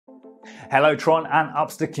Hello Tron and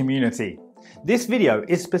Upster community. This video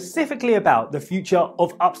is specifically about the future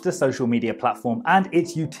of Upster social media platform and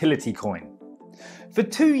its utility coin. For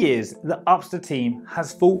 2 years, the Upster team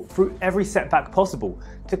has fought through every setback possible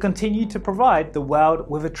to continue to provide the world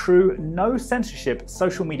with a true no censorship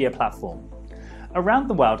social media platform. Around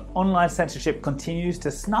the world, online censorship continues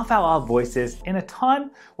to snuff out our voices in a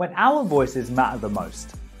time when our voices matter the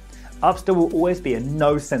most. Upster will always be a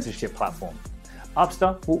no censorship platform.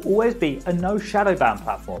 Upster will always be a no shadow ban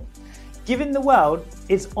platform. Giving the world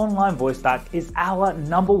its online voice back is our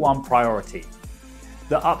 #1 priority.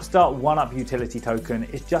 The Upster 1UP utility token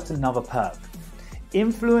is just another perk.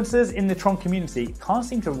 Influencers in the Tron community can't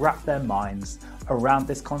seem to wrap their minds around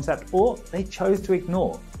this concept, or they chose to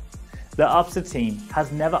ignore. The Upster team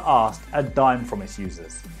has never asked a dime from its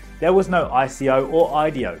users. There was no ICO or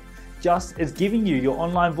IDO. Just as giving you your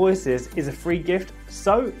online voices is a free gift,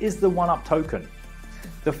 so is the 1UP token.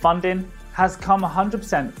 The funding has come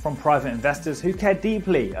 100% from private investors who care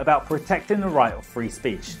deeply about protecting the right of free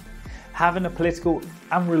speech. Having a political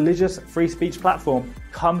and religious free speech platform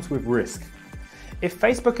comes with risk. If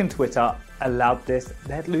Facebook and Twitter allowed this,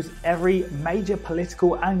 they'd lose every major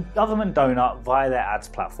political and government donor via their ads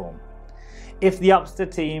platform. If the Upster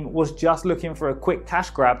team was just looking for a quick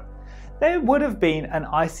cash grab, there would have been an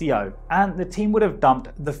ICO and the team would have dumped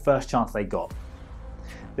the first chance they got.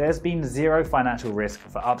 There's been zero financial risk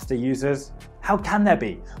for Upster users. How can there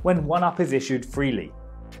be when 1UP is issued freely?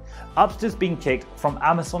 Upster's been kicked from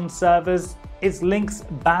Amazon servers, its links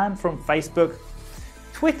banned from Facebook.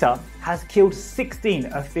 Twitter has killed 16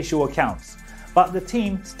 official accounts, but the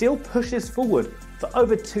team still pushes forward for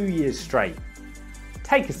over 2 years straight.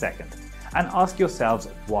 Take a second and ask yourselves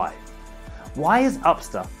why. Why is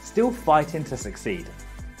Upster still fighting to succeed?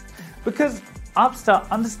 Because Upster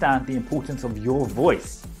understands the importance of your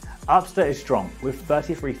voice. Upster is strong with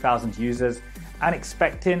 33,000 users and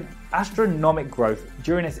expecting astronomical growth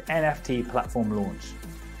during its NFT platform launch.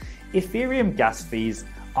 Ethereum gas fees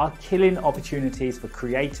are killing opportunities for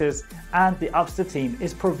creators, and the Upster team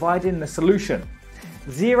is providing the solution.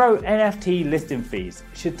 Zero NFT listing fees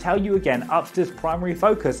should tell you again Upster's primary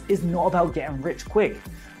focus is not about getting rich quick,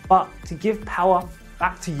 but to give power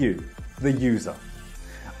back to you, the user.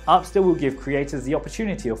 Upster will give creators the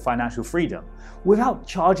opportunity of financial freedom without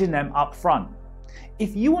charging them up front.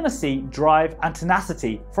 If you want to see drive and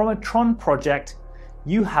tenacity from a Tron project,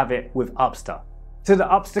 you have it with Upster. To the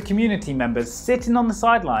Upster community members sitting on the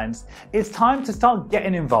sidelines, it's time to start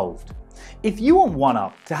getting involved. If you want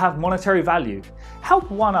 1UP to have monetary value, help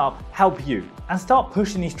 1UP help you and start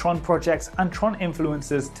pushing these Tron projects and Tron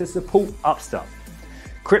influencers to support Upster.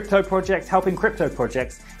 Crypto projects helping crypto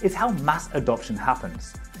projects is how mass adoption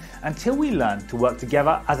happens. Until we learn to work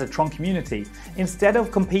together as a Tron community instead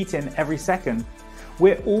of competing every second,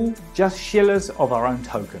 we're all just shillers of our own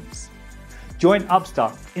tokens. Join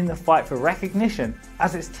Upster in the fight for recognition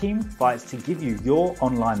as its team fights to give you your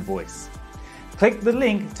online voice. Click the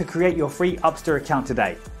link to create your free Upster account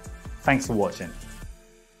today. Thanks for watching.